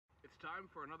time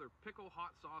for another pickle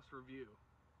hot sauce review.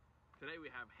 Today we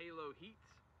have Halo Heat's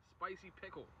Spicy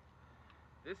Pickle.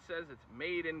 This says it's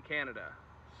made in Canada.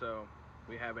 So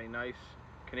we have a nice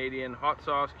Canadian hot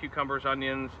sauce, cucumbers,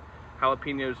 onions,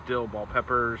 jalapenos, dill, bell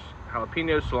peppers,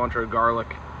 jalapenos, cilantro,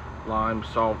 garlic, lime,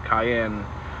 salt, cayenne.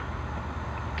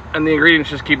 And the ingredients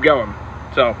just keep going.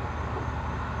 So,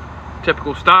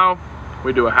 typical style,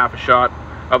 we do a half a shot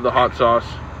of the hot sauce.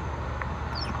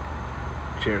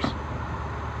 Cheers.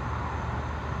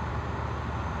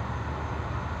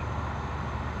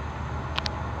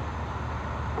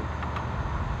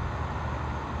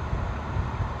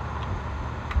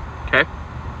 Okay.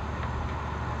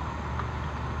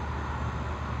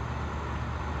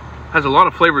 Has a lot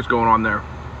of flavors going on there.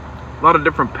 A lot of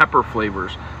different pepper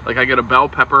flavors. Like I get a bell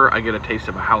pepper, I get a taste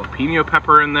of a jalapeno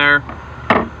pepper in there.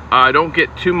 I don't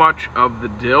get too much of the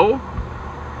dill.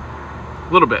 A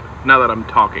little bit, now that I'm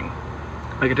talking.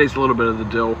 I can taste a little bit of the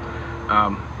dill.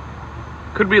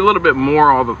 Could be a little bit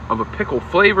more of a pickle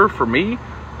flavor for me,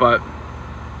 but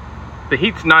the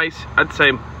heat's nice. I'd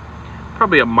say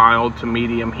probably a mild to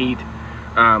medium heat.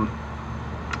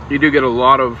 You do get a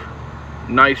lot of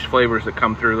nice flavors that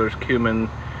come through. There's cumin,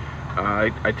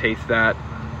 I taste that,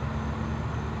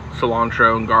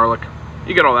 cilantro and garlic.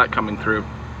 You get all that coming through.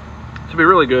 It'd be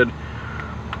really good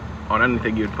on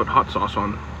anything you'd put hot sauce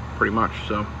on, pretty much.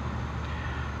 So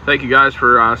thank you guys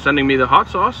for sending me the hot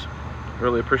sauce.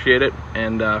 Really appreciate it,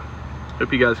 and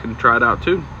hope you guys can try it out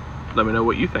too. Let me know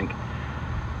what you think.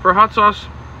 For hot sauce,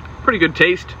 pretty good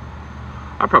taste.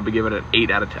 I'll probably give it an 8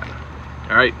 out of 10.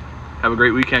 All right, have a great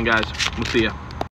weekend, guys. We'll see ya.